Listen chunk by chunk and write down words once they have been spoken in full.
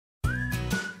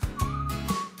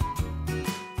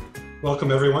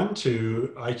Welcome everyone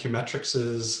to iQU Metrics'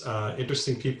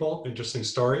 Interesting People, Interesting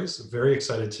Stories. Very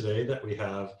excited today that we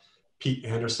have Pete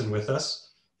Anderson with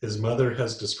us. His mother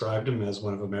has described him as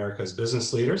one of America's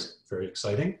business leaders. Very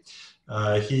exciting.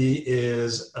 He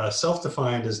is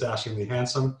self-defined as dashingly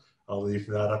handsome. I'll leave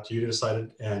that up to you to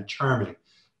decide, and charming,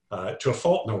 to a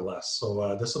fault no less.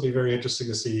 So this will be very interesting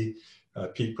to see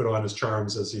Pete put on his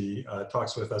charms as he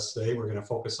talks with us today. We're going to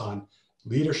focus on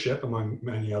leadership among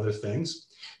many other things.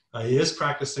 He is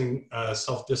practicing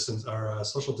social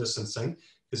distancing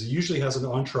because he usually has an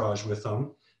entourage with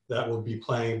him that will be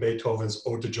playing Beethoven's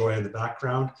Ode to Joy in the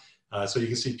background. So you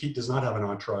can see Pete does not have an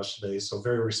entourage today, so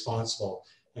very responsible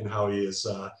in how he is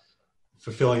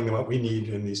fulfilling what we need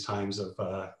in these times of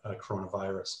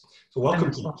coronavirus. So welcome,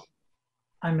 Pete.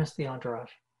 I miss the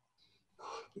entourage.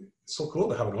 It's so cool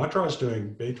to have an entourage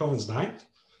doing Beethoven's Ninth.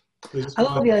 I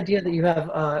love the idea that you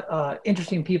have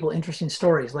interesting people, interesting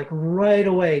stories, like right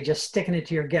away, just sticking it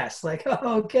to your guests. Like,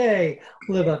 okay,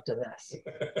 live up to this.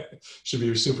 Should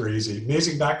be super easy.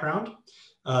 Amazing background.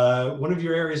 One of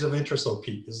your areas of interest, though,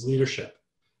 Pete, is leadership.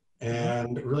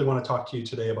 And really want to talk to you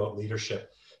today about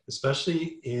leadership,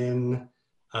 especially in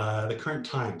the current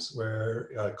times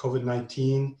where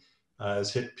COVID-19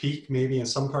 has hit peak maybe in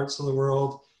some parts of the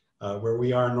world. Where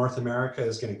we are in North America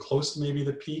is getting close to maybe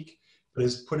the peak, but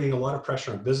is putting a lot of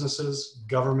pressure on businesses,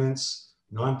 governments,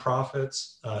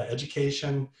 nonprofits,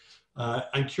 education.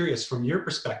 I'm curious, from your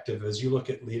perspective, as you look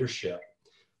at leadership,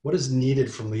 what is needed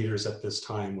from leaders at this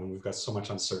time when we've got so much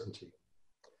uncertainty?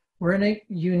 We're in a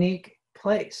unique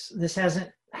place. This hasn't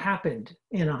happened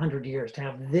in 100 years to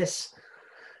have this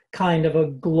kind of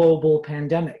a global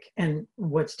pandemic. And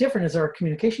what's different is our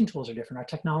communication tools are different. Our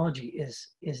technology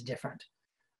is different.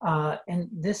 And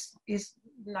this is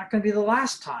not going to be the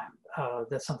last time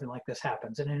that something like this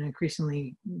happens. In an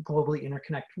increasingly globally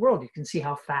interconnected world, you can see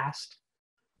how fast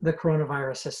the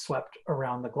coronavirus has swept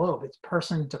around the globe. It's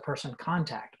person-to-person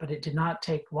contact, but it did not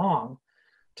take long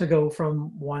to go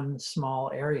from one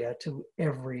small area to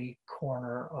every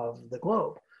corner of the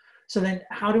globe. So then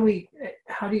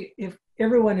if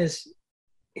everyone is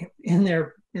in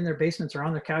their basements or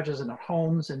on their couches and at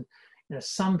homes, and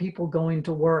some people going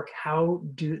to work, how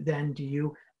do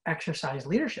you exercise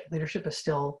leadership? Leadership is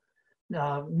still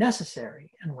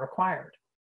necessary and required.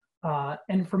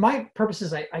 And for my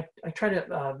purposes, I try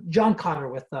to, John Cotter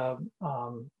with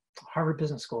Harvard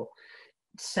Business School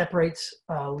separates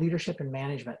leadership and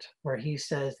management, where he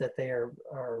says that they are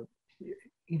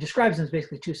he describes them as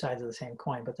basically two sides of the same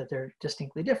coin, but that they're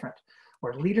distinctly different.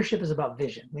 Where leadership is about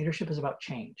vision, leadership is about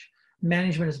change,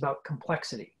 management is about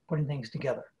complexity, putting things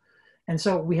together. And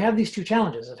so we have these two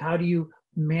challenges of how do you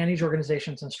manage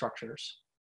organizations and structures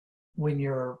when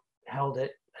you're held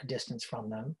at a distance from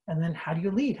them, and then how do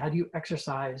you lead? How do you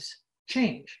exercise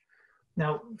change?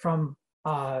 Now, from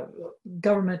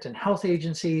government and health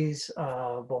agencies,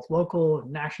 both local,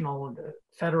 national, and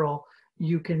federal,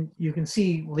 you can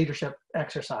see leadership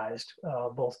exercised,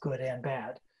 both good and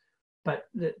bad. But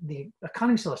the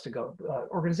economy still has to go.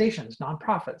 Organizations,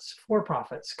 nonprofits,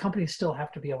 for-profits, companies still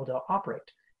have to be able to operate.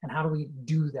 And how do we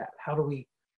do that? How do we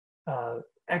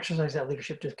exercise that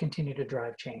leadership to continue to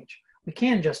drive change? We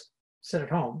can just sit at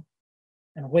home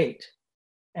and wait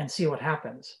and see what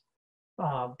happens.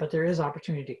 But there is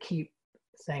opportunity to keep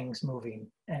things moving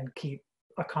and keep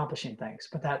accomplishing things,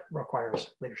 but that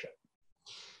requires leadership.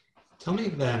 Tell me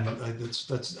then,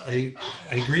 I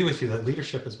agree with you that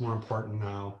leadership is more important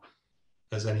now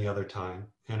as any other time.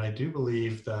 And I do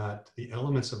believe that the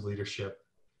elements of leadership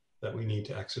that we need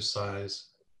to exercise,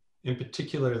 in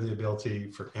particular, the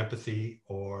ability for empathy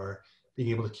or being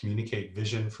able to communicate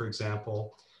vision, for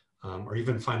example, or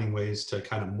even finding ways to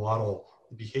kind of model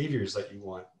the behaviors that you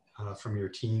want from your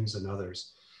teams and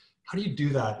others. How do you do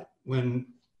that when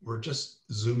we're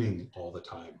just Zooming all the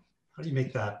time? How do you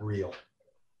make that real?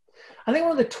 I think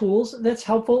one of the tools that's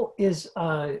helpful is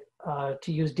to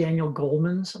use Daniel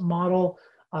Goleman's model.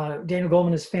 Daniel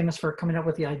Goleman is famous for coming up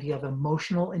with the idea of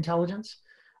emotional intelligence.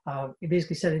 He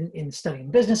basically said in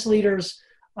studying business leaders,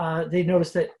 they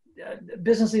noticed that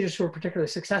business leaders who were particularly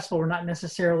successful were not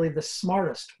necessarily the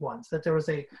smartest ones, that there was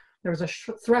a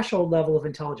threshold level of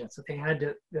intelligence that they had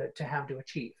to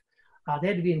achieve. They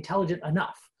had to be intelligent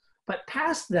enough. But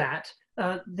past that,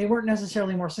 they weren't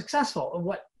necessarily more successful.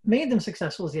 What made them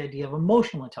successful is the idea of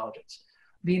emotional intelligence,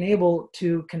 being able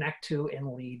to connect to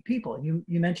and lead people. And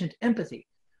you mentioned empathy.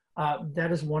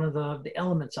 That is one of the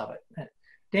elements of it.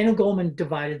 Daniel Goleman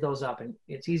divided those up, and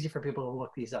it's easy for people to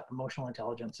look these up. Emotional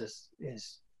intelligence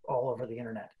is all over the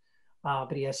internet.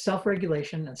 But he has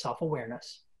self-regulation and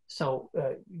self-awareness. So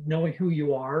knowing who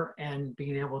you are and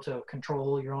being able to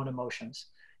control your own emotions.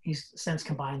 He's since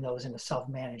combined those into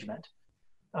self-management.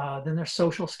 Then there's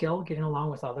social skill, getting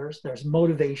along with others. There's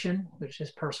motivation, which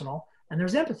is personal. And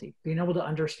there's empathy, being able to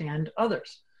understand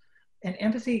others. And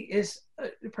empathy is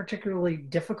particularly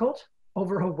difficult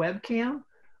over a webcam,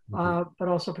 but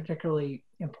also particularly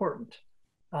important.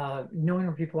 Knowing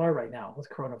where people are right now with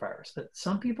coronavirus, that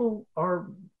some people are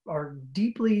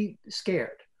deeply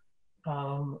scared,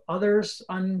 others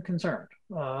unconcerned,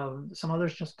 some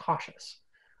others just cautious,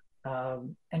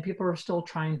 and people are still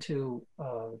trying to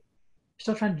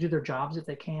do their jobs if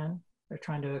they can. They're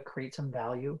trying to create some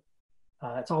value.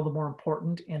 It's all the more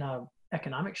important in an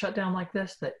economic shutdown like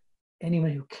this that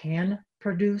anyone who can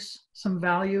produce some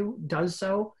value does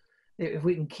so. If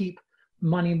we can keep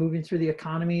money moving through the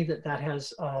economy, that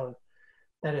has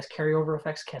carryover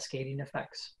effects, cascading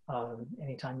effects.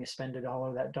 Anytime you spend a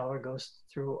dollar, that dollar goes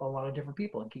through a lot of different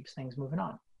people and keeps things moving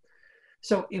on.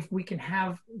 So if we can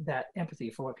have that empathy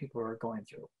for what people are going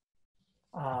through,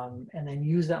 and then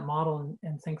use that model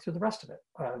and think through the rest of it.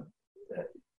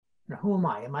 Who am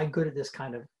I? Am I good at this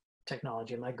kind of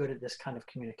technology? Am I good at this kind of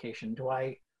communication? Do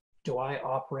I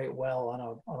operate well on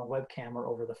a webcam or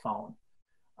over the phone?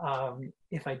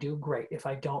 If I do, great. If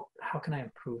I don't, how can I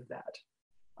improve that?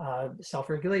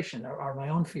 Self-regulation. Are my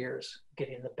own fears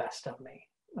getting the best of me?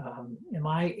 Am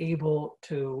I able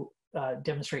to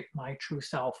demonstrate my true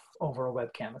self over a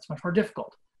webcam? It's much more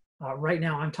difficult. Right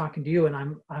now, I'm talking to you, and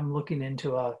I'm looking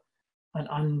into an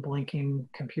unblinking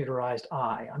computerized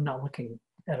eye. I'm not looking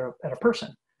at a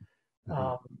person.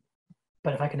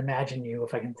 But if I can imagine you,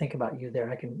 if I can think about you there,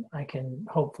 I can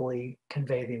hopefully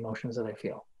convey the emotions that I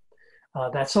feel.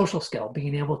 That social skill,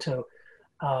 being able to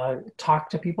talk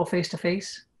to people face to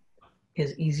face,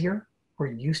 is easier. We're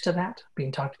used to that.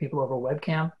 Being talked to people over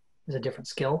webcam is a different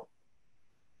skill.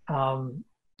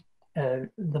 The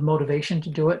motivation to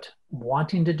do it,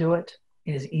 wanting to do it,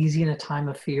 is easy in a time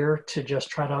of fear to just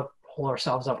try to pull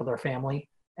ourselves up with our family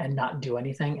and not do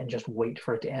anything and just wait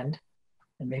for it to end.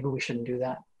 And maybe we shouldn't do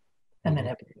that. And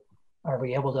then are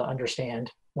we able to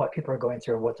understand what people are going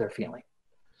through and what they're feeling?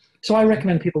 So I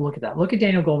recommend people look at that. Look at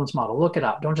Daniel Goleman's model. Look it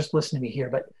up. Don't just listen to me here,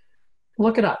 but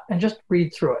look it up and just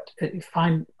read through it.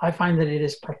 I find that it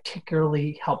is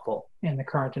particularly helpful in the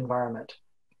current environment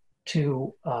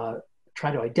to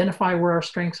try to identify where our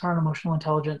strengths are in emotional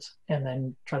intelligence, and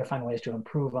then try to find ways to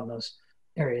improve on those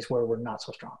areas where we're not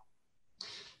so strong.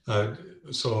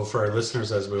 So for our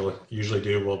listeners, as we'll usually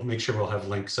do, we'll make sure we'll have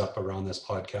links up around this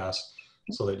podcast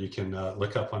so that you can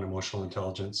look up on emotional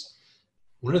intelligence.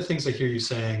 One of the things I hear you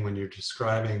saying when you're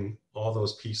describing all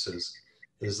those pieces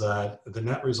is that the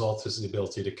net result is the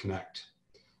ability to connect,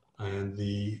 and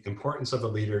the importance of a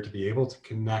leader to be able to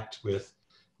connect with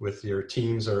your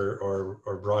teams or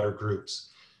broader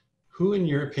groups. Who, in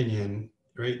your opinion,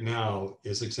 right now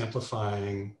is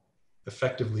exemplifying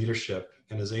effective leadership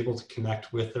and is able to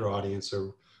connect with their audience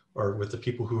or with the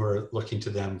people who are looking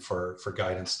to them for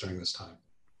guidance during this time?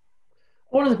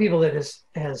 One of the people that has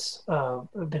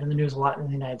been in the news a lot in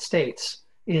the United States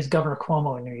is Governor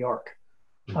Cuomo in New York.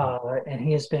 And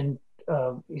he's been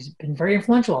very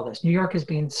influential on this. New York is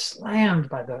being slammed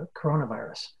by the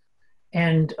coronavirus.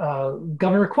 And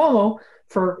Governor Cuomo,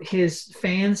 for his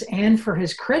fans and for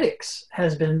his critics,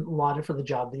 has been lauded for the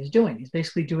job that he's doing. He's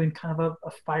basically doing kind of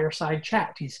a fireside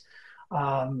chat. He's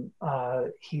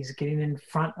getting in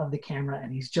front of the camera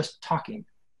and he's just talking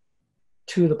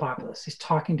to the populace. He's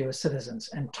talking to his citizens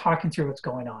and talking through what's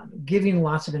going on, giving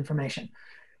lots of information.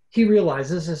 He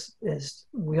realizes, as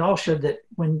we all should, that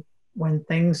when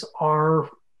things are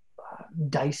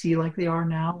dicey like they are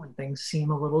now, when things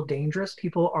seem a little dangerous,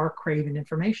 people are craving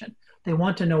information. They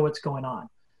want to know what's going on.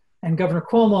 And Governor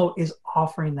Cuomo is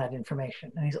offering that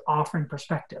information, and he's offering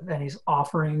perspective, and he's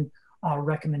offering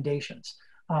recommendations.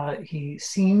 He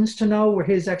seems to know where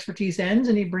his expertise ends,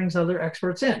 and he brings other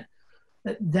experts in.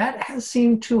 That has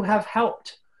seemed to have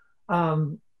helped.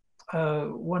 One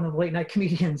of the late night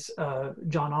comedians,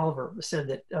 John Oliver, said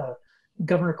that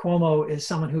Governor Cuomo is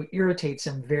someone who irritates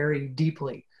him very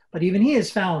deeply. But even he has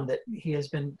found that he has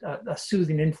been a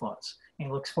soothing influence. And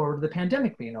he looks forward to the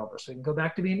pandemic being over so he can go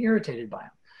back to being irritated by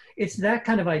him. It's that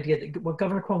kind of idea that what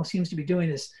Governor Cuomo seems to be doing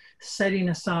is setting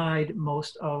aside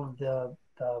most of the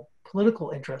political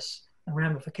interests and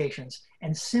ramifications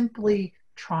and simply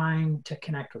trying to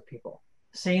connect with people,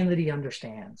 saying that he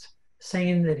understands,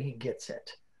 saying that he gets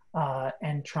it,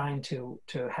 and trying to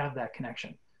have that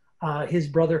connection. His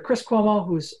brother, Chris Cuomo,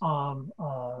 who's on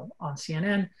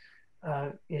CNN,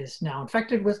 is now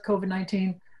infected with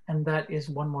COVID-19. And that is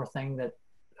one more thing that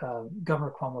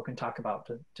Governor Cuomo can talk about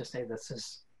to say this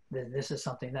is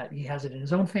something that he has it in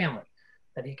his own family,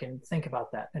 that he can think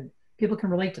about that. And people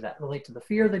can relate to that, relate to the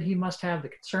fear that he must have, the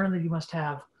concern that he must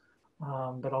have,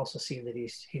 but also see that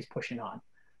he's pushing on.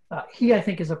 He, I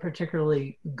think, is a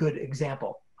particularly good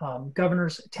example.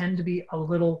 Governors tend to be a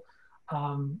little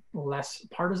less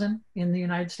partisan in the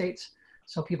United States,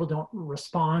 so people don't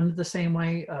respond the same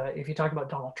way. If you talk about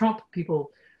Donald Trump, people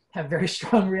have very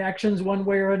strong reactions one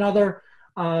way or another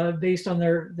based on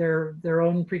their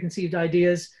own preconceived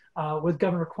ideas. With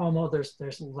Governor Cuomo,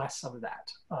 there's less of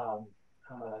that.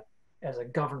 As a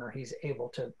governor, he's able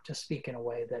to speak in a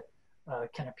way that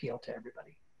can appeal to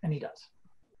everybody, and he does.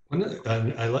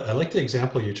 I like the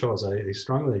example you chose. I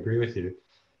strongly agree with you.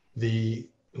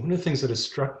 One of the things that has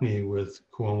struck me with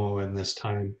Cuomo in this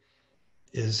time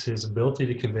is his ability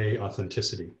to convey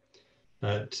authenticity.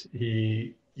 That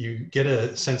you get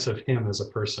a sense of him as a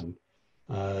person,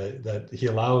 that he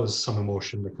allows some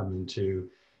emotion to come into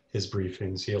his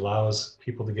briefings. He allows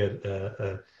people to get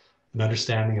an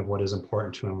understanding of what is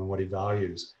important to him and what he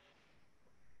values.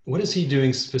 What is he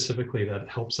doing specifically that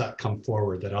helps that come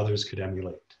forward that others could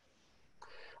emulate?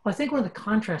 Well, I think one of the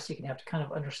contrasts you can have to kind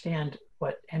of understand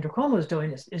what Andrew Cuomo is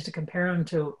doing is to compare him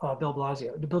to Bill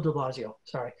de Blasio,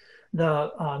 sorry,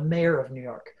 the mayor of New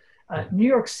York. New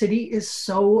York City is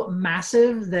so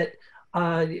massive that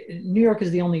New York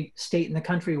is the only state in the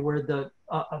country where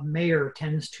a mayor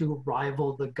tends to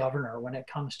rival the governor when it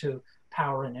comes to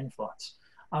power and influence.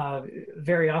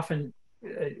 Very often,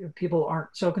 people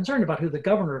aren't so concerned about who the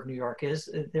governor of New York is.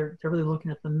 They're really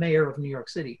looking at the mayor of New York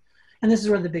City. And this is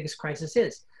where the biggest crisis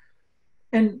is.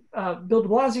 And Bill de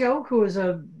Blasio, who is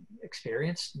a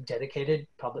experienced, dedicated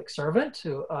public servant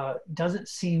who doesn't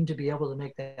seem to be able to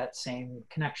make that same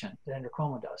connection that Andrew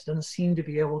Cuomo does, doesn't seem to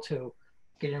be able to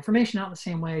get information out in the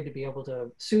same way, to be able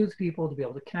to soothe people, to be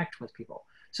able to connect with people.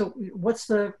 So what's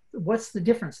the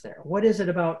difference there? What is it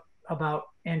about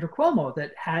Andrew Cuomo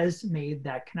that has made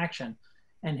that connection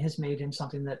and has made him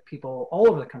something that people all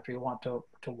over the country want to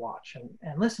watch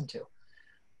and listen to?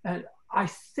 And I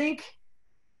think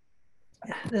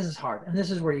this is hard, and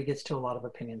this is where he gets to a lot of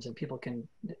opinions, and people can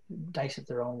dice it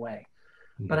their own way.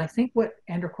 Mm-hmm. But I think what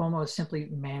Andrew Cuomo has simply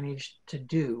managed to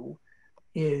do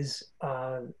is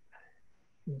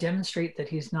demonstrate that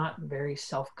he's not very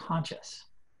self-conscious.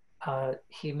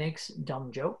 He makes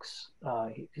dumb jokes.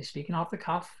 He's speaking off the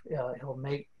cuff. He'll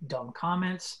make dumb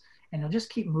comments, and he'll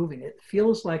just keep moving. It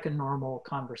feels like a normal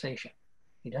conversation.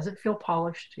 He doesn't feel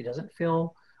polished. He doesn't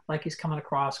feel like he's coming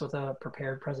across with a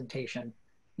prepared presentation.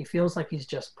 He feels like he's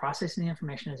just processing the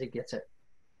information as he gets it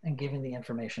and giving the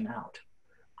information out.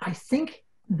 I think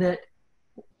that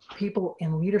people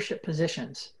in leadership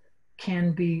positions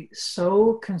can be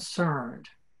so concerned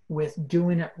with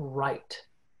doing it right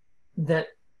that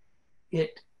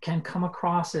it can come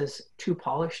across as too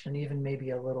polished and even maybe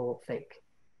a little fake.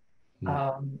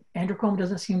 Andrew Cuomo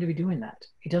doesn't seem to be doing that.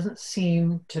 He doesn't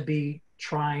seem to be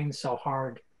trying so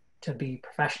hard to be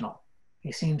professional.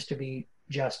 He seems to be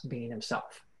just being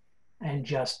himself and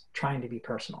just trying to be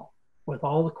personal with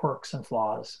all the quirks and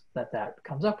flaws that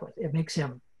comes up with. It makes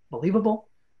him believable.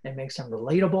 It makes him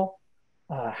relatable.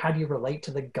 How do you relate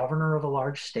to the governor of a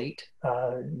large state?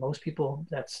 Most people,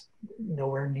 that's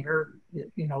nowhere near,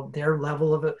 their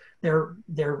level of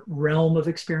their realm of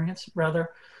experience, rather.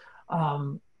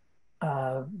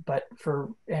 But for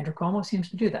Andrew Cuomo, seems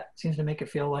to do that. Seems to make it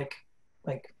feel like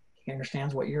he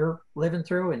understands what you're living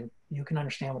through, and you can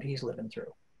understand what he's living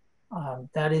through.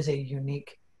 That is a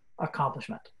unique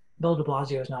accomplishment. Bill de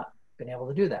Blasio has not been able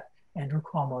to do that. Andrew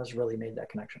Cuomo has really made that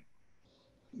connection.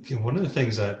 One of the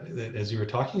things that as you were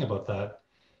talking about that,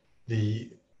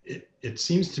 it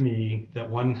seems to me that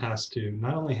one has to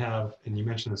not only have, and you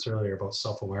mentioned this earlier about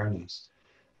self-awareness,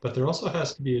 but there also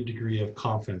has to be a degree of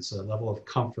confidence, a level of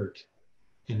comfort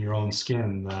in your own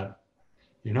skin that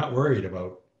you're not worried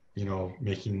about,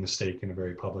 making a mistake in a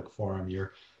very public forum.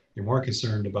 You're more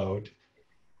concerned about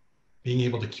being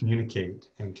able to communicate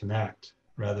and connect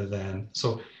rather than,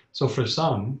 so for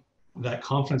some, that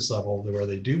confidence level where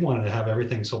they do want to have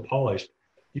everything so polished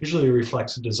usually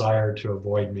reflects a desire to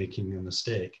avoid making a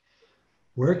mistake.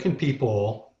 Where can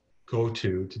people go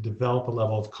to develop a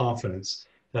level of confidence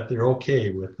that they're okay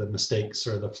with the mistakes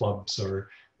or the flubs or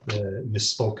the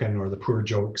misspoken or the poor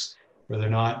jokes, where they're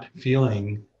not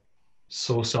feeling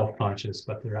so self-conscious,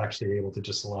 but they're actually able to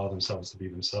just allow themselves to be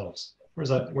themselves?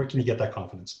 Where can you get that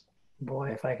confidence?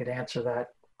 Boy, if I could answer that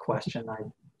question, I'd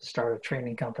start a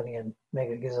training company and make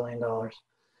 $1 gazillion.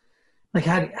 Like,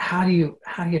 how do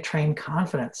you train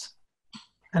confidence?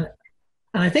 And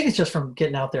I think it's just from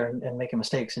getting out there and making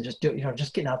mistakes and just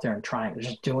just getting out there and trying,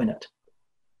 just doing it.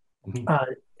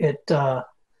 Mm-hmm.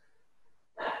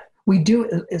 We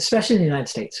do, especially in the United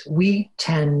States, we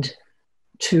tend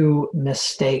to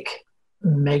mistake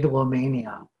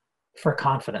megalomania for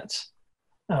confidence.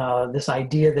 This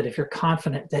idea that if you're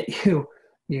confident that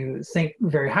you think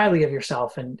very highly of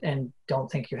yourself and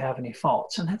don't think you have any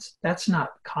faults, and that's not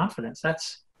confidence.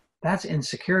 That's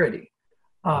insecurity.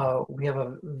 We have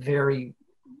a very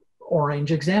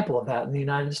orange example of that in the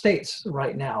United States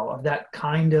right now, of that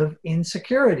kind of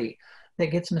insecurity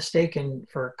that gets mistaken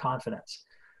for confidence.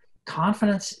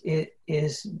 Confidence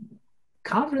is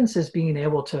being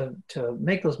able to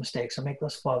make those mistakes or make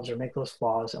those flubs or make those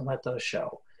flaws and let those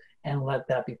show and let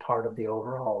that be part of the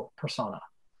overall persona.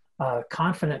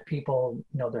 Confident people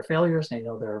know their failures, they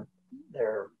know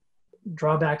their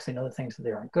drawbacks, they know the things that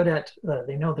they aren't good at,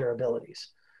 they know their abilities.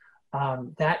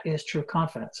 That is true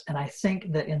confidence. And I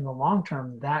think that in the long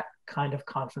term, that kind of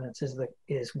confidence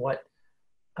is what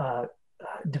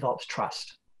develops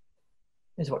trust,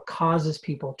 is what causes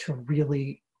people to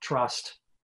really trust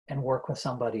and work with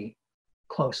somebody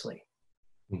closely.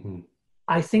 Mm-hmm.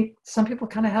 I think some people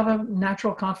kind of have a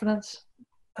natural confidence,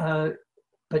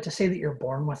 but to say that you're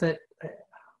born with it,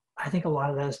 I think a lot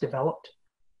of that is developed.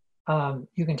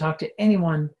 You can talk to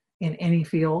anyone in any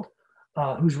field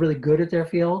who's really good at their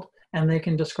field, and they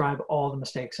can describe all the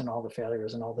mistakes and all the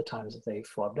failures and all the times that they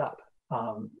flubbed up.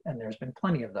 And there's been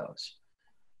plenty of those.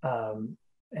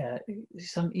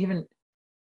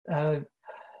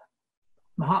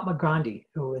 Mahatma Gandhi,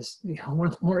 who was one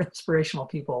of the more inspirational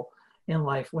people in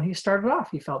life, when he started off,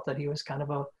 he felt that he was kind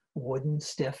of a wooden,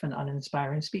 stiff, and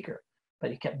uninspiring speaker, but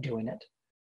he kept doing it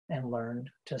and learned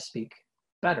to speak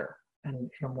better and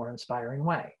in a more inspiring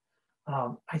way.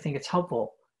 I think it's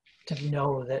helpful to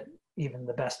know that even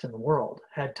the best in the world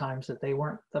had times that they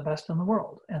weren't the best in the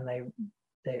world, and they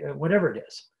whatever it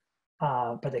is,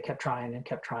 but they kept trying and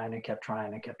kept trying and kept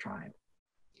trying and kept trying.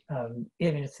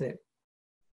 Even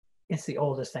it's the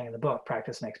oldest thing in the book,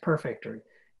 practice makes perfect, or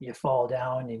you fall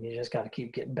down and you just got to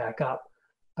keep getting back up.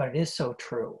 But it is so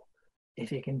true. If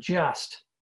you can just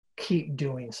keep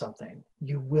doing something,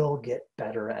 you will get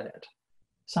better at it.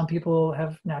 Some people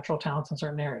have natural talents in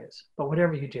certain areas, but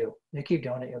whatever you do, you keep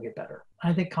doing it, you'll get better.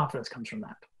 I think confidence comes from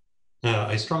that.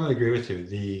 I strongly agree with you.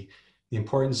 The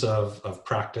importance of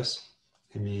practice.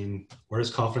 I mean, where does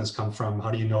confidence come from?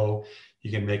 How do you know you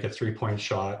can make a 3-point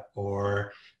shot,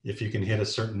 or if you can hit a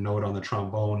certain note on the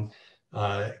trombone?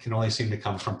 It can only seem to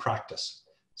come from practice.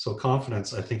 So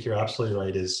confidence, I think you're absolutely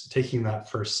right, is taking that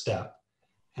first step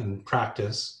and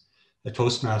practice. The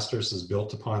Toastmasters is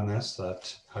built upon this,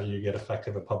 that how you get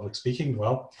effective at public speaking.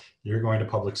 Well, you're going to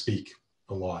public speak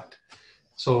a lot.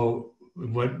 So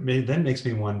what then makes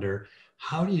me wonder,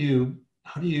 how do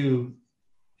you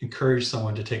encourage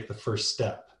someone to take the first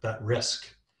step, that risk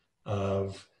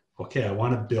of, okay, I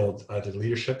want to build either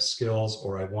leadership skills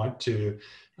or I want to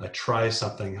try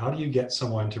something. How do you get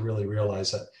someone to really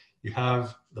realize that you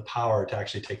have the power to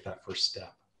actually take that first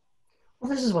step?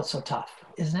 Well, this is what's so tough,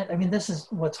 isn't it? I mean, this is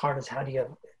what's hard, is how do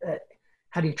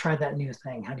you try that new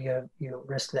thing? How do you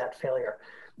risk that failure?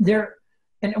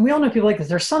 And we all know people like this.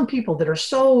 There's some people that are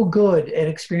so good at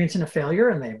experiencing a failure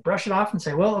and they brush it off and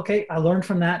say, well, okay, I learned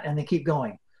from that, and they keep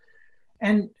going.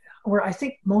 And where I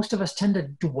think most of us tend to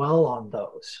dwell on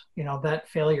those, that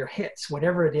failure hits,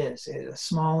 whatever it is, a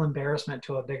small embarrassment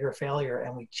to a bigger failure,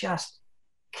 and we just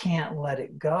can't let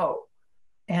it go.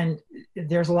 And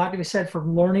there's a lot to be said for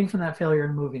learning from that failure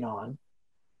and moving on,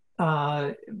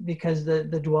 because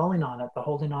the dwelling on it, the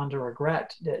holding on to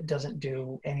regret, doesn't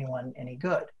do anyone any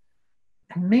good.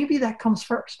 And maybe that comes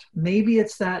first. Maybe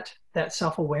it's that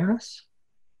self-awareness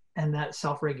and that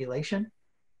self-regulation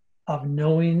of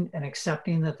knowing and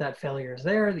accepting that failure is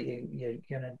there, that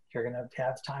you're gonna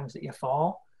have times that you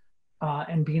fall,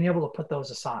 and being able to put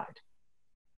those aside.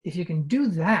 If you can do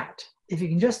that, if you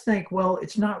can just think, well,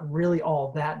 it's not really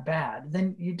all that bad,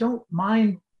 then you don't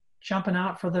mind jumping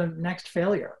out for the next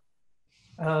failure.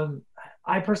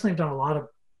 I personally have done a lot of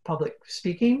public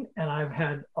speaking, and I've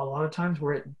had a lot of times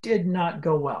where it did not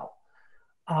go well.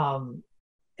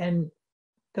 And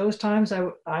those times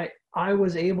I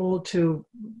was able to,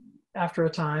 after a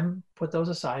time, put those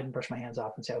aside and brush my hands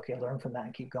off and say, okay, learn from that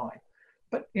and keep going.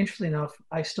 But interestingly enough,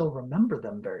 I still remember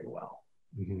them very well.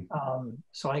 Mm-hmm.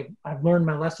 So I've learned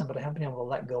my lesson, but I haven't been able to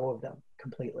let go of them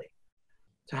completely.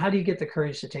 So how do you get the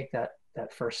courage to take that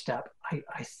first step?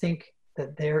 I think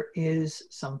that there is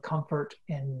some comfort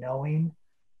in knowing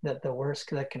that the worst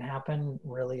that can happen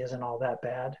really isn't all that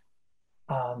bad.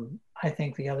 I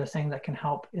think the other thing that can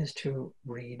help is to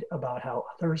read about how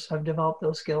others have developed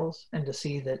those skills and to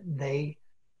see that they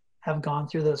have gone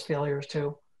through those failures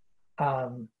too.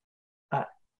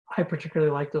 I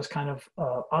particularly like those kind of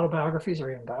autobiographies or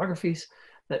even biographies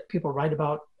that people write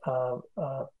about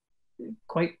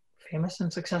quite famous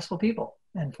and successful people.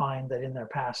 and find that in their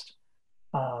past,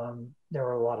 there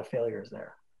were a lot of failures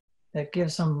there. That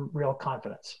gives some real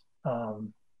confidence,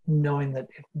 knowing that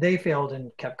if they failed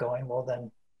and kept going, well,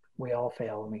 then we all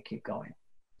fail and we keep going.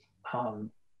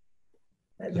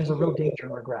 There's a real danger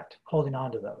and regret holding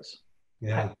on to those.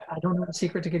 Yeah. I don't know the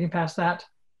secret to getting past that,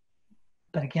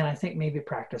 but again, I think maybe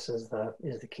practice is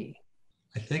the key.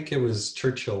 I think it was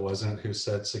Churchill, wasn't it, who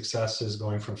said success is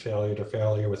going from failure to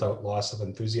failure without loss of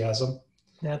enthusiasm.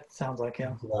 That sounds like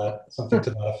him. Something to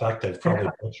that effect. I've probably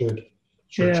butchered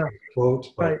Churchill's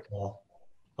quote, but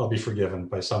I'll be forgiven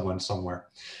by someone somewhere.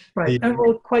 Right. And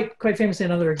well, quite famously,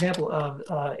 another example of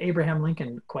Abraham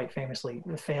Lincoln quite famously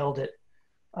failed at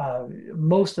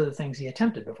most of the things he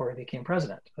attempted before he became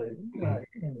president.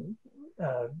 He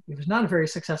was not a very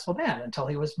successful man until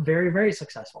he was very, very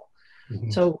successful. Mm-hmm.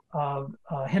 So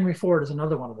Henry Ford is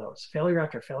another one of those. Failure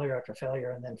after failure after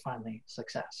failure, and then finally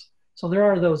success. So there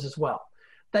are those as well.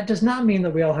 That does not mean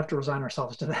that we all have to resign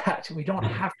ourselves to that. We don't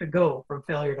have to go from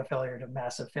failure to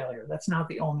massive failure. That's not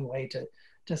the only way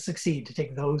to succeed, to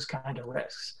take those kind of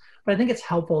risks. But I think it's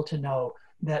helpful to know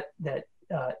that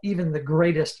even the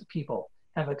greatest people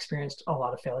have experienced a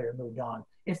lot of failure and moved on.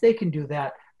 If they can do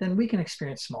that, then we can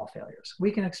experience small failures.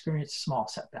 We can experience small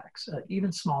setbacks,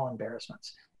 even small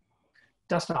embarrassments.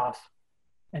 Dust off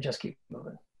and just keep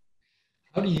moving.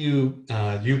 How do you,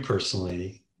 you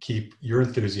personally, keep your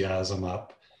enthusiasm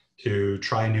up to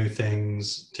try new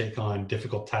things, take on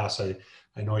difficult tasks?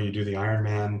 I know you do the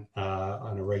Ironman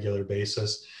on a regular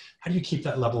basis. How do you keep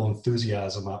that level of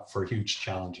enthusiasm up for huge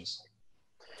challenges?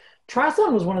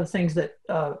 Triathlon was one of the things that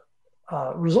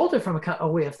resulted from a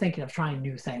way of thinking of trying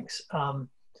new things.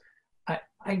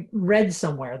 I read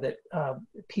somewhere that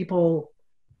people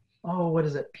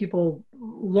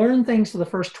learn things for the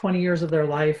first 20 years of their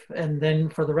life, and then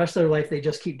for the rest of their life, they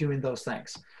just keep doing those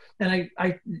things. And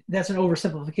I that's an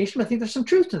oversimplification, but I think there's some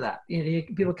truth to that.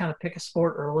 People kind of pick a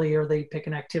sport early, or they pick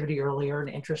an activity early, or an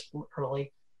interest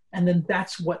early, and then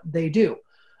that's what they do.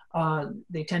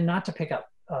 They tend not to pick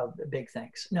up big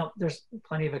things. Now, there's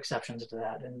plenty of exceptions to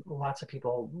that, and lots of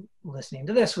people listening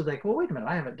to this would like, well, wait a minute,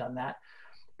 I haven't done that.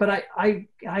 But I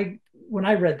when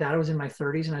I read that, I was in my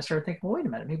 30s, and I started thinking, well, wait a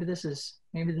minute, maybe this is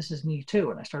me too.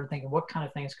 And I started thinking, what kind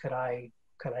of things could I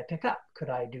pick up?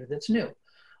 Could I do that's new?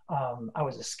 I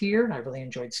was a skier, and I really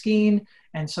enjoyed skiing,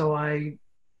 and so I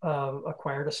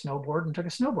acquired a snowboard and took a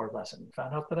snowboard lesson.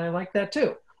 Found out that I liked that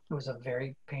too. It was a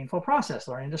very painful process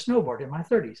learning to snowboard in my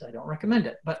 30s. I don't recommend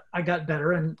it, but I got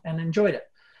better and enjoyed it.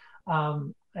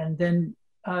 And then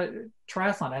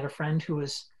triathlon. I had a friend who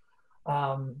was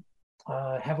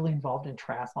heavily involved in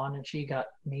triathlon, and she got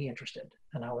me interested.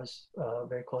 And I was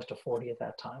very close to 40 at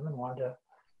that time and wanted to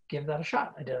give that a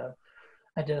shot. I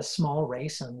did a small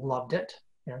race and loved it,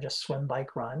 just swim,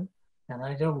 bike, run. And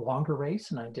I did a longer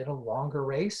race, and I did a longer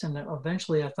race. And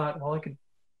eventually I thought, well, I could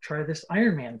try this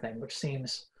Ironman thing, which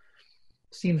seems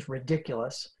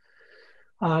ridiculous.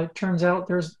 Turns out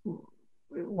there's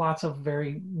lots of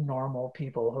very normal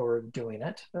people who are doing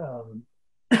it.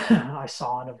 I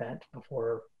saw an event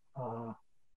before, I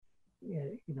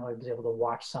was able to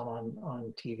watch some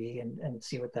on TV and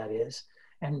see what that is.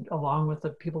 And along with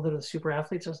the people that are the super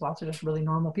athletes, there's lots of just really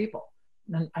normal people.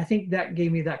 And I think that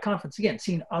gave me that confidence. Again,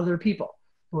 seeing other people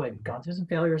who had gone through some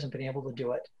failures and been able to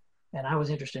do it. And I was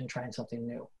interested in trying something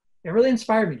new. It really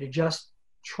inspired me to just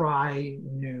try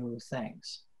new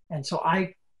things. And so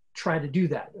I try to do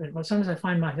that. But sometimes I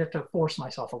find I have to force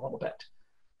myself a little bit.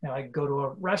 I go to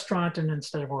a restaurant, and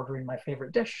instead of ordering my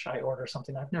favorite dish, I order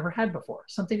something I've never had before,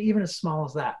 something even as small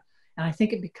as that. And I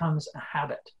think it becomes a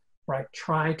habit where I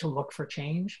try to look for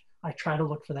change. I try to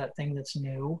look for that thing that's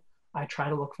new. I try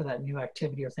to look for that new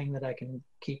activity or thing that I can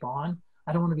keep on.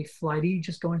 I don't want to be flighty,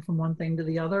 just going from one thing to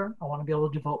the other. I want to be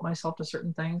able to devote myself to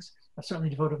certain things. I've certainly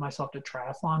devoted myself to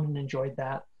triathlon and enjoyed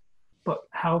that. But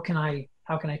how can I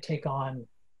take on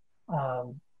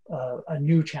a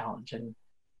new challenge, and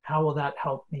how will that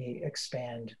help me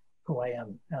expand who I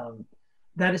am?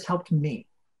 That has helped me,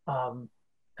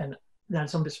 and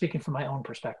that's, I'm speaking from my own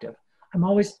perspective. I'm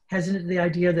always hesitant to the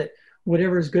idea that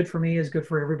whatever is good for me is good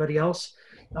for everybody else.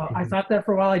 I thought that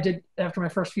for a while. I did, after my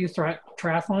first few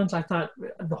triathlons, I thought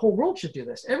the whole world should do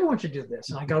this. Everyone should do this.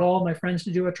 And I got all my friends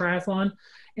to do a triathlon,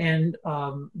 and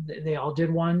they all did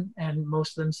one. And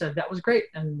most of them said that was great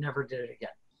and never did it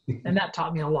again. And that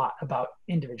taught me a lot about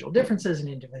individual differences and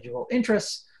individual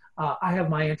interests. I have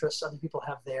my interests, other people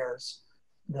have theirs.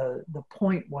 The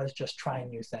point was just trying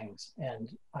new things. And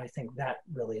I think that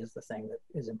really is the thing that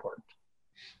is important.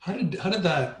 How did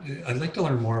that, I'd like to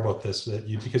learn more about this,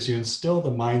 because you instilled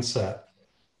a mindset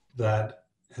that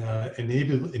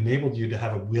enabled you to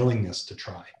have a willingness to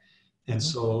try. And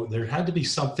so there had to be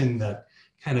something that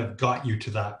kind of got you to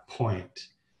that point.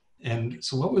 And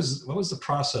so what was the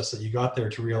process that you got there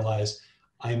to realize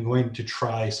I'm going to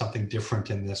try something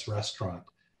different in this restaurant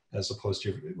as opposed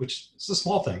to, which is a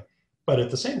small thing, but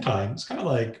at the same time, it's kind of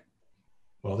like,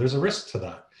 well, there's a risk to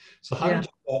that. So how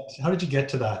did you get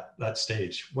to that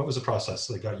stage? What was the process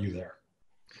that got you there?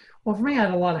 Well, for me, I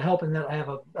had a lot of help in that I have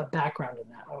a background in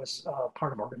that. I was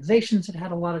part of organizations that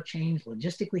had a lot of change,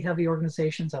 logistically heavy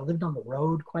organizations. I lived on the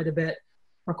road quite a bit,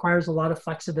 requires a lot of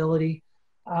flexibility.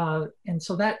 And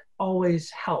so that always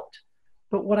helped.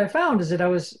 But what I found is that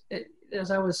as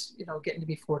I was, getting to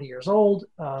be 40 years old,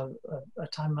 a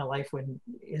time in my life when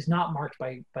is not marked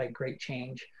by great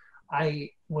change, I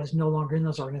was no longer in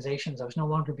those organizations. I was no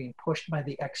longer being pushed by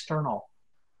the external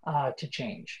to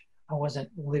change. I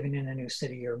wasn't living in a new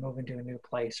city or moving to a new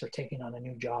place or taking on a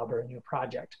new job or a new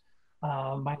project.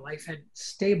 My life had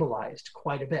stabilized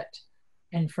quite a bit.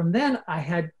 And from then I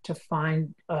had to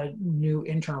find a new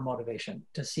internal motivation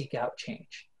to seek out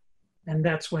change. And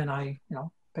that's when I,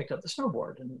 picked up the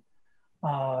snowboard and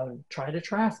tried a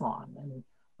triathlon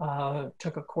and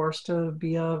took a course to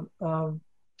be a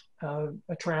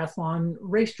triathlon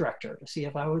race director to see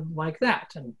if I would like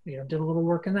that, and did a little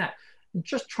work in that, and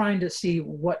just trying to see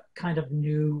what kind of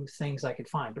new things I could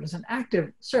find. But it's an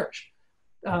active search.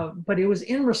 But it was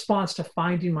in response to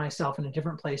finding myself in a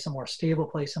different place, a more stable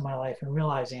place in my life, and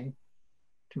realizing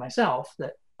to myself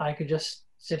that I could just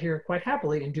sit here quite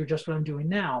happily and do just what I'm doing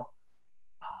now.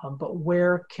 But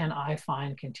where can I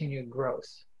find continued growth?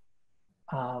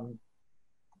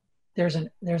 There's an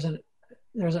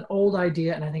old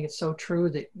idea, and I think it's so true,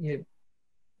 that you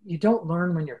don't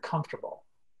learn when you're comfortable.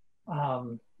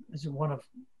 As one of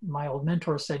my old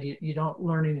mentors said, you don't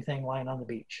learn anything lying on the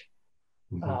beach.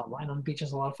 Lying on the beach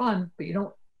is a lot of fun, but you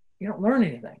don't learn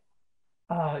anything.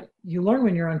 You learn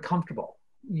when you're uncomfortable.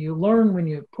 You learn when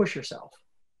you push yourself.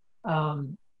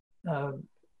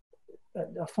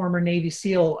 A former Navy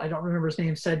SEAL, I don't remember his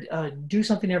name, said, do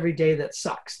something every day that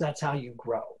sucks. That's how you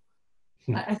grow.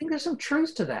 I think there's some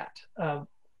truth to that.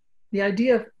 The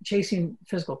idea of chasing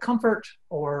physical comfort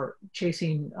or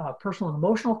chasing personal and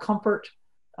emotional comfort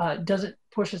doesn't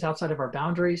push us outside of our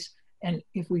boundaries. And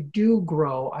if we do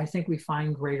grow, I think we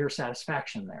find greater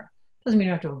satisfaction there. Doesn't mean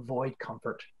you have to avoid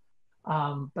comfort.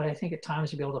 But I think at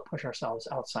times to be able to push ourselves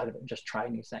outside of it and just try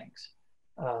new things.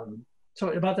 So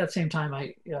about that same time,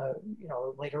 I,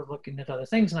 later looking at other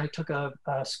things, and I took a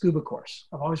scuba course.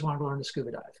 I've always wanted to learn to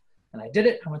scuba dive. And I did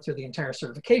it. I went through the entire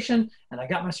certification, and I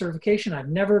got my certification. I've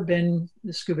never been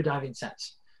scuba diving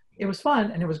since. It was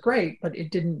fun and it was great, but it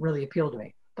didn't really appeal to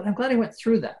me. But I'm glad I went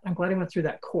through that. I'm glad I went through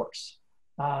that course.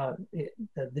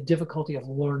 The difficulty of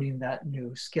learning that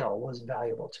new skill was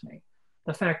valuable to me.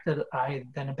 The fact that I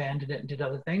then abandoned it and did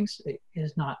other things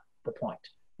is not the point.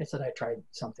 It's that I tried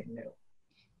something new.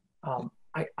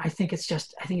 I think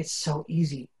it's so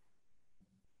easy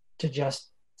to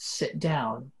just sit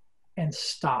down and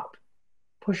stop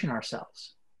pushing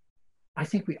ourselves. I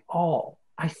think we all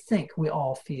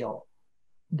feel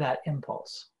that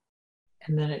impulse.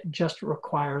 And then it just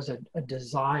requires a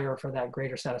desire for that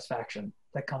greater satisfaction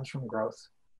that comes from growth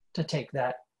to take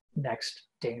that next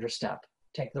dangerous step,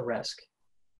 take the risk,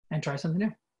 and try something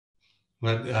new.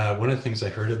 Well, one of the things I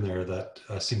heard in there that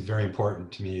seemed very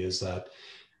important to me is that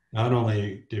not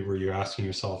only were you asking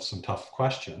yourself some tough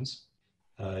questions,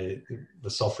 the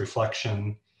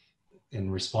self-reflection in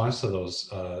response to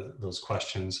those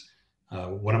questions,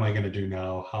 what am I going to do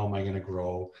now? How am I going to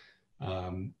grow?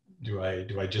 Do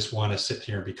I just want to sit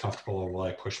here and be comfortable, or will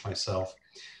I push myself?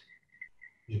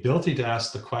 The ability to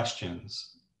ask the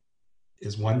questions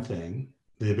is one thing.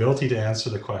 The ability to answer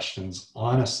the questions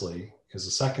honestly is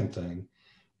the second thing.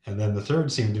 And then the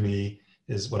third seemed to me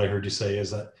is what I heard you say,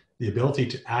 is that the ability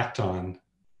to act on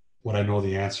what I know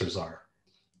the answers are.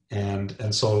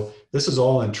 And so this is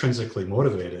all intrinsically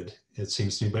motivated, it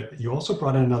seems to me, but you also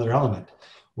brought in another element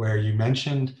where you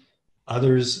mentioned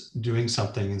others doing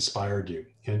something inspired you.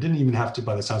 And it didn't even have to,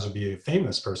 by the sounds of, be a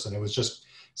famous person. It was just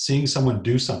seeing someone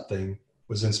do something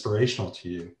was inspirational to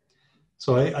you.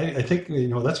 So I think,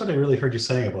 that's what I really heard you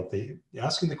saying about the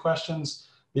asking the questions,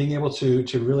 being able to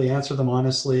really answer them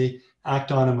honestly,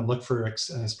 act on them, and look for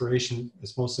inspiration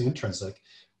is mostly intrinsic.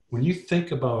 When you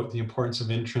think about the importance of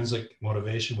intrinsic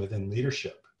motivation within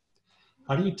leadership,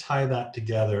 how do you tie that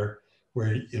together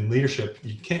where in leadership,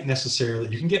 you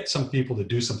can get some people to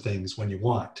do some things when you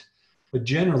want, but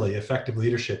generally effective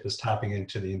leadership is tapping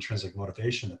into the intrinsic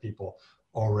motivation that people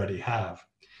already have.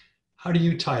 How do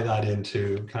you tie that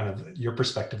into kind of your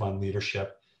perspective on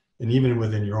leadership, and even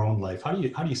within your own life? How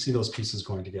do you see those pieces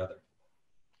going together?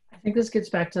 I think this gets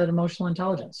back to that emotional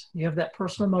intelligence. You have that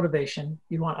personal motivation.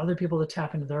 You want other people to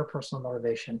tap into their personal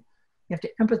motivation. You have to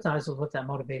empathize with what that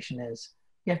motivation is.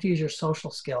 You have to use your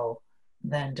social skill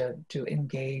then to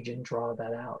engage and draw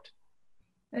that out.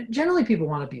 And generally, people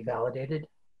want to be validated.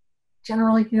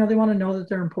 Generally, they want to know that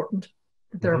they're important,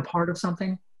 that they're a part of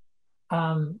something.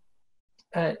 Um,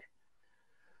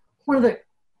 one of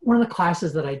the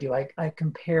classes that I do, I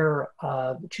compare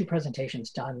two presentations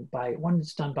done by, one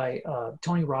is done by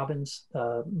Tony Robbins,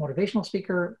 motivational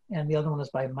speaker, and the other one is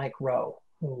by Mike Rowe,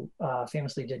 who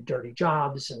famously did Dirty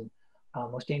Jobs and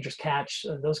Most Dangerous Catch,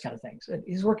 those kind of things.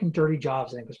 His work in Dirty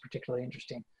Jobs, I think, was particularly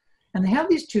interesting. And they have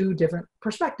these two different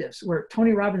perspectives where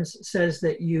Tony Robbins says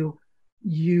that you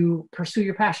pursue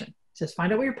your passion. He says,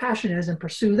 find out what your passion is and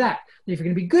pursue that. And if you're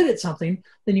going to be good at something,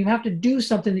 then you have to do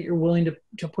something that you're willing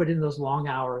to put in those long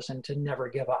hours and to never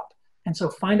give up. And so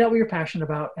find out what you're passionate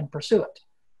about and pursue it.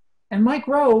 And Mike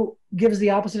Rowe gives the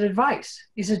opposite advice.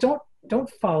 He says, don't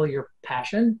follow your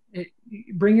passion.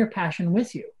 Bring your passion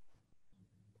with you.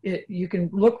 You can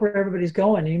look where everybody's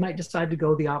going and you might decide to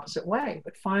go the opposite way,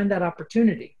 but find that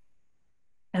opportunity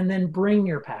and then bring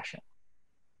your passion.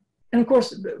 And of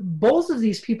course, both of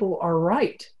these people are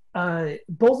right.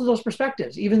 Both of those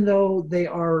perspectives, even though they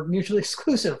are mutually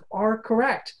exclusive, are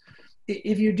correct.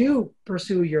 If you do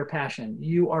pursue your passion,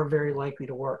 you are very likely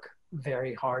to work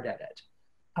very hard at it.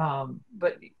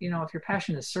 But if your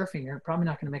passion is surfing, you're probably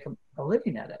not going to make a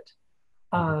living at it.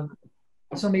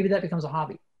 So maybe that becomes a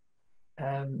hobby.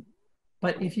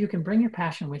 But if you can bring your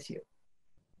passion with you,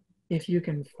 if you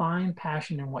can find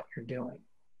passion in what you're doing,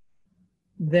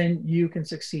 then you can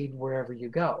succeed wherever you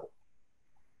go.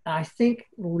 I think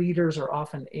leaders are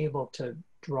often able to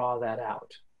draw that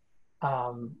out.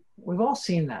 We've all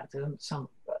seen that. Some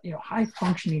high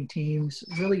functioning teams,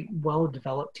 really well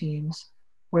developed teams,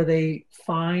 where they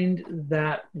find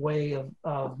that way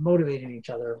of motivating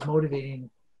each other, motivating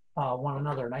one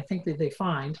another. And I think that they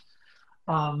find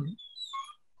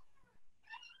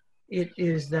it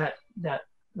is that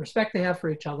respect they have for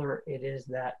each other. It is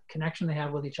that connection they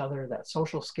have with each other, that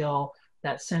social skill,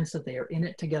 that sense that they are in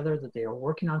it together, that they are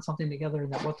working on something together,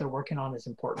 and that what they're working on is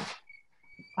important.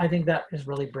 I think that is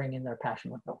really bringing their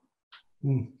passion with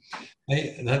them.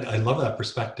 I love that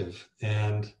perspective.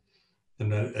 And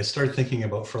I started thinking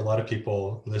about, for a lot of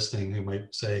people listening who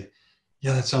might say,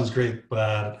 yeah, that sounds great,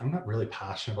 but I'm not really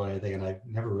passionate about anything. And I've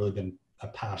never really been a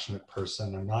passionate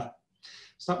person.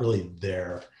 It's not really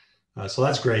there. So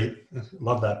that's great.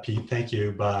 Love that, Pete. Thank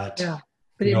you. But yeah,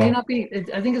 but it may not be,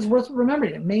 I think it's worth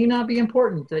remembering. It may not be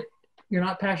important that you're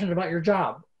not passionate about your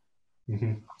job.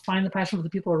 Mm-hmm. Find the passion for the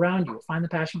people around you. Find the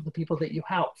passion for the people that you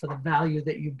help, for the value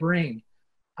that you bring.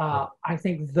 I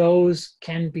think those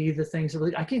can be the things that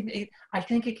really, I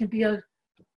think it can be a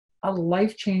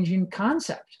life-changing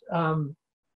concept.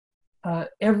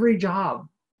 Every job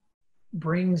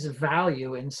brings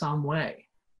value in some way.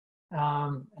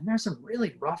 And there's some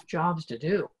really rough jobs to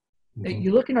do. Mm-hmm.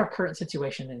 You look in our current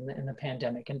situation in the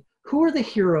pandemic, and who are the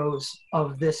heroes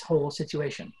of this whole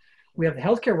situation? We have the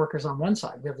healthcare workers on one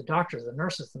side. We have the doctors, the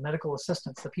nurses, the medical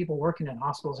assistants, the people working in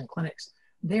hospitals and clinics.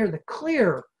 They are the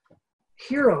clear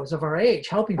heroes of our age,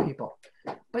 helping people.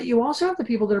 But you also have the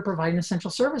people that are providing essential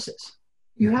services.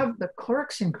 You have the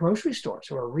clerks in grocery stores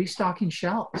who are restocking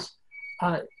shelves.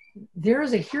 There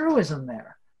is a heroism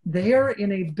there. They are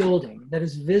in a building that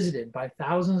is visited by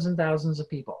thousands and thousands of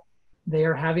people. They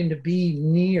are having to be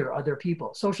near other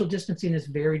people. Social distancing is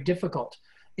very difficult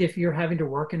if you're having to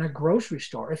work in a grocery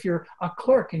store. If you're a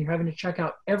clerk and you're having to check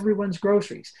out everyone's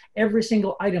groceries, every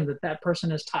single item that person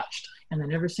has touched, and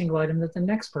then every single item that the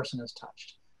next person has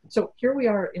touched. So here we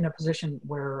are in a position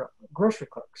where grocery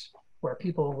clerks, where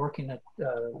people working at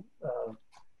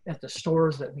the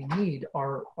stores that we need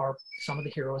are some of the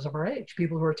heroes of our age,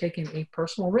 people who are taking a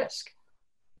personal risk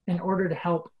in order to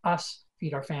help us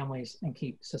feed our families and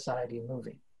keep society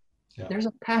moving. Yeah. There's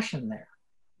a passion there.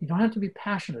 You don't have to be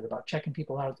passionate about checking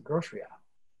people out at the grocery aisle,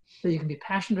 but you can be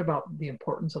passionate about the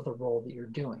importance of the role that you're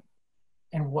doing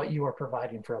and what you are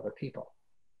providing for other people.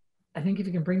 I think if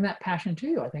you can bring that passion to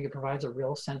you, I think it provides a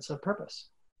real sense of purpose.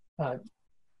 Who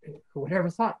would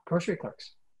ever thought grocery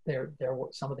clerks? They're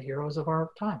some of the heroes of our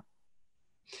time.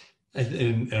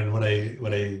 And what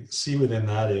I see within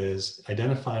that is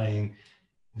identifying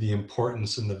the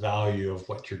importance and the value of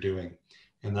what you're doing.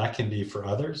 And that can be for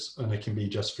others, and it can be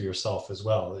just for yourself as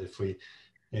well. If we,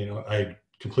 I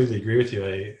completely agree with you.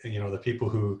 The people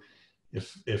who,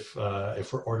 if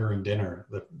we're ordering dinner,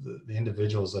 the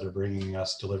individuals that are bringing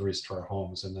us deliveries to our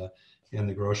homes in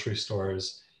the grocery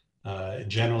stores,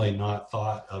 generally not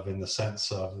thought of in the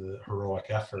sense of the heroic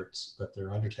efforts that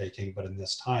they're undertaking, but in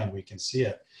this time we can see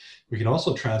it. We can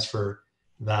also transfer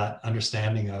that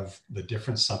understanding of the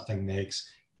difference something makes,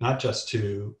 not just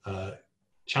to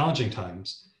challenging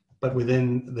times, but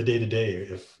within the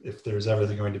day-to-day. If there's ever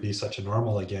going to be such a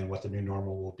normal again, what the new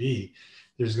normal will be,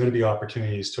 there's going to be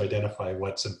opportunities to identify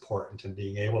what's important and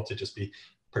being able to just be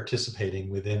participating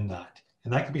within that.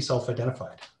 And that can be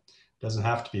self-identified. It doesn't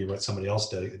have to be what somebody else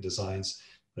designs.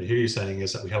 What I hear you saying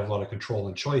is that we have a lot of control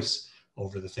and choice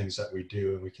over the things that we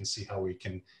do, and we can see how we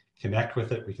can connect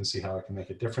with it. We can see how it can make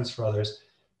a difference for others,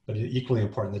 but equally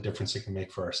important, the difference it can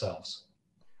make for ourselves.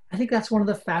 I think that's one of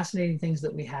the fascinating things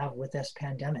that we have with this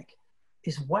pandemic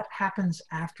is what happens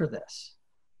after this.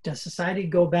 Does society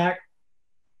go back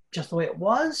just the way it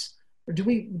was, or do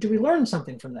we learn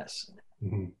something from this?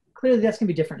 Mm-hmm. Clearly that's going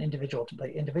to be different individual to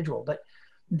individual, but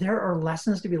there are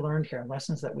lessons to be learned here and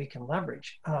lessons that we can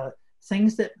leverage,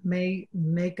 things that may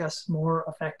make us more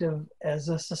effective as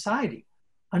a society,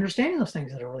 understanding those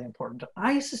things that are really important.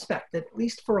 I suspect that at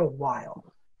least for a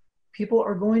while, people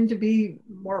are going to be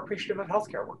more appreciative of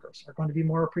healthcare workers, are going to be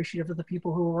more appreciative of the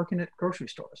people who are working at grocery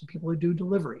stores and people who do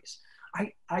deliveries.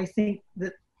 I think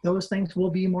that those things will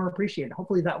be more appreciated.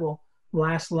 Hopefully that will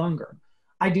last longer.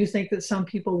 I do think that some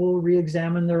people will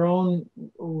re-examine their own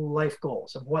life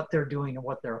goals of what they're doing and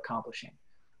what they're accomplishing.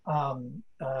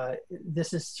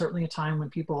 This is certainly a time when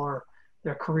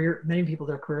many people,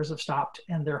 their careers have stopped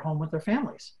and they're home with their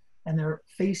families and they're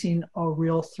facing a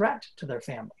real threat to their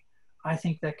family. I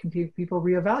think that can people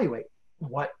reevaluate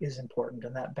what is important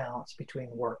in that balance between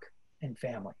work and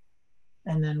family.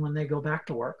 And then when they go back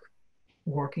to work,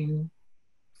 working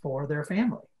for their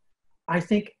family. I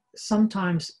think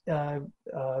sometimes the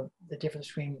difference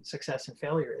between success and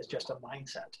failure is just a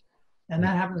mindset. And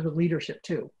that happens with leadership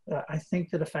too. I think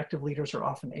that effective leaders are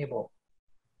often able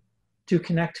to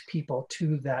connect people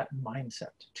to that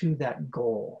mindset, to that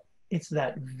goal. It's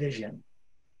that vision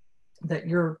that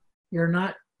you're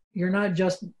not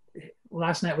just,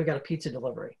 last night we got a pizza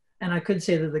delivery. And I could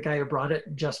say that the guy who brought it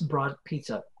just brought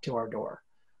pizza to our door.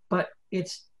 But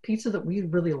it's pizza that we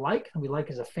really like and we like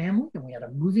as a family, and we had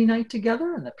a movie night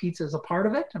together and the pizza is a part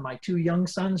of it, and my 2 young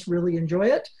sons really enjoy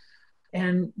it,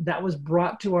 and that was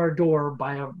brought to our door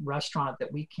by a restaurant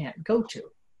that we can't go to.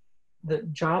 The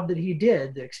job that he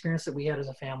did, the experience that we had as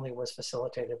a family, was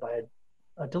facilitated by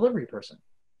a delivery person,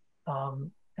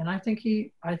 and I think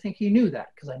he knew that,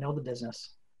 because I know the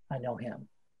business, I know him.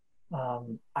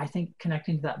 I think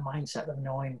connecting to that mindset of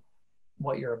knowing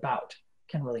what you're about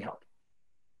can really help.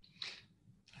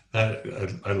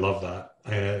 I love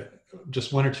that.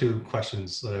 Just 1 or 2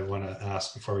 questions that I want to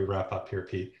ask before we wrap up here,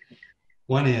 Pete.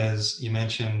 One is, you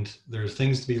mentioned there's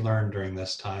things to be learned during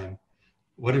this time.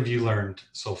 What have you learned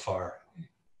so far?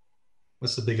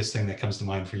 What's the biggest thing that comes to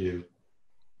mind for you?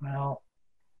 Well,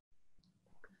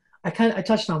 I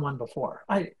touched on one before.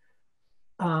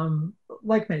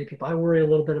 Like many people, I worry a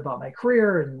little bit about my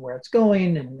career and where it's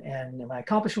going, and am I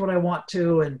accomplishing what I want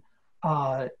to? And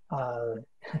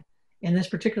in this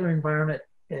particular environment,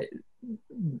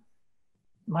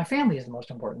 my family is the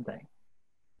most important thing.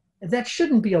 That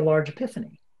shouldn't be a large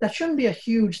epiphany. That shouldn't be a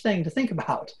huge thing to think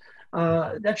about.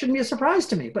 That shouldn't be a surprise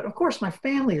to me. But of course, my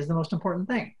family is the most important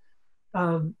thing.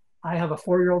 I have a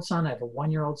 4-year-old son. I have a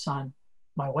 1-year-old son.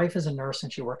 My wife is a nurse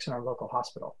and she works in our local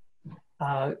hospital.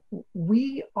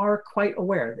 We are quite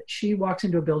aware that she walks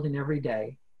into a building every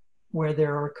day where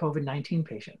there are COVID-19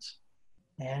 patients.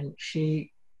 And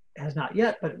she has not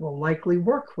yet, but will likely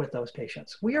work with those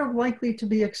patients. We are likely to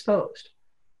be exposed.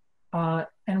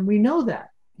 And we know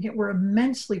that, yet we're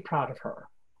immensely proud of her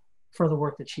for the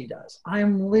work that she does. I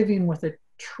am living with a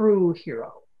true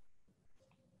hero.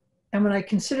 And when I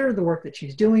consider the work that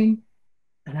she's doing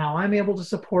and how I'm able to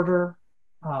support her,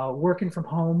 working from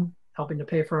home, helping to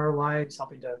pay for our lives,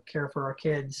 helping to care for our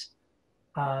kids,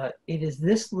 it is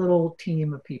this little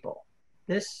team of people,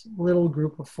 this little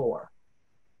group of 4,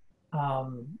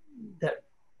 that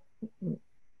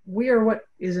we are what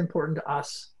is important to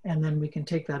us, and then we can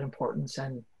take that importance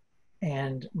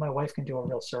and my wife can do a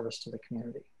real service to the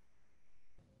community.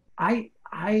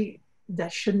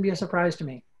 That shouldn't be a surprise to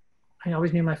me. I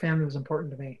always knew my family was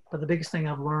important to me, but the biggest thing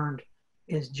I've learned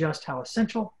is just how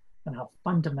essential and how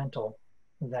fundamental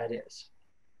that is.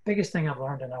 Biggest thing I've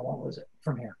learned, and I won't lose it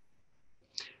from here.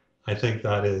 I think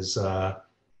that is a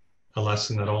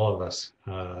lesson that all of us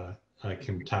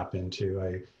can tap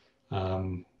into.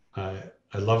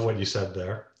 I love what you said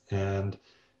there, and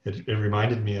it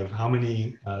reminded me of how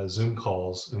many Zoom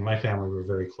calls, and my family were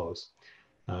very close,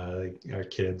 our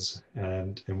kids,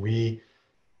 and we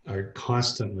are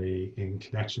constantly in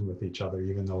connection with each other,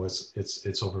 even though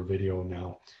it's over video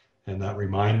now. And that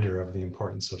reminder of the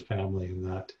importance of family and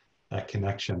that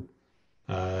connection.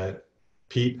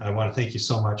 Pete, I want to thank you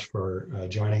so much for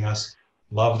joining us.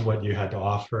 Loved what you had to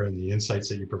offer and the insights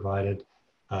that you provided.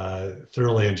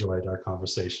 Thoroughly enjoyed our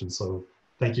conversation. So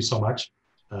thank you so much,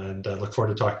 and look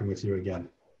forward to talking with you again.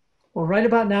 Well, right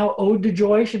about now, Ode to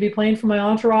Joy should be playing for my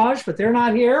entourage, but they're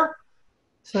not here.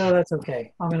 So that's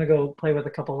okay. I'm going to go play with a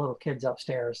couple little kids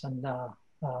upstairs and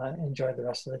enjoy the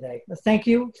rest of the day. But thank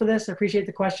you for this. I appreciate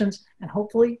the questions. And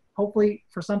hopefully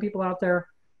for some people out there,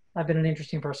 I've been an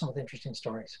interesting person with interesting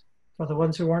stories. For the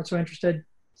ones who weren't so interested,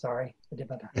 sorry, I did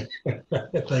my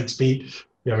best. Thanks, Pete.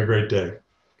 You have a great day.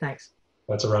 Thanks.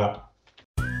 That's a wrap.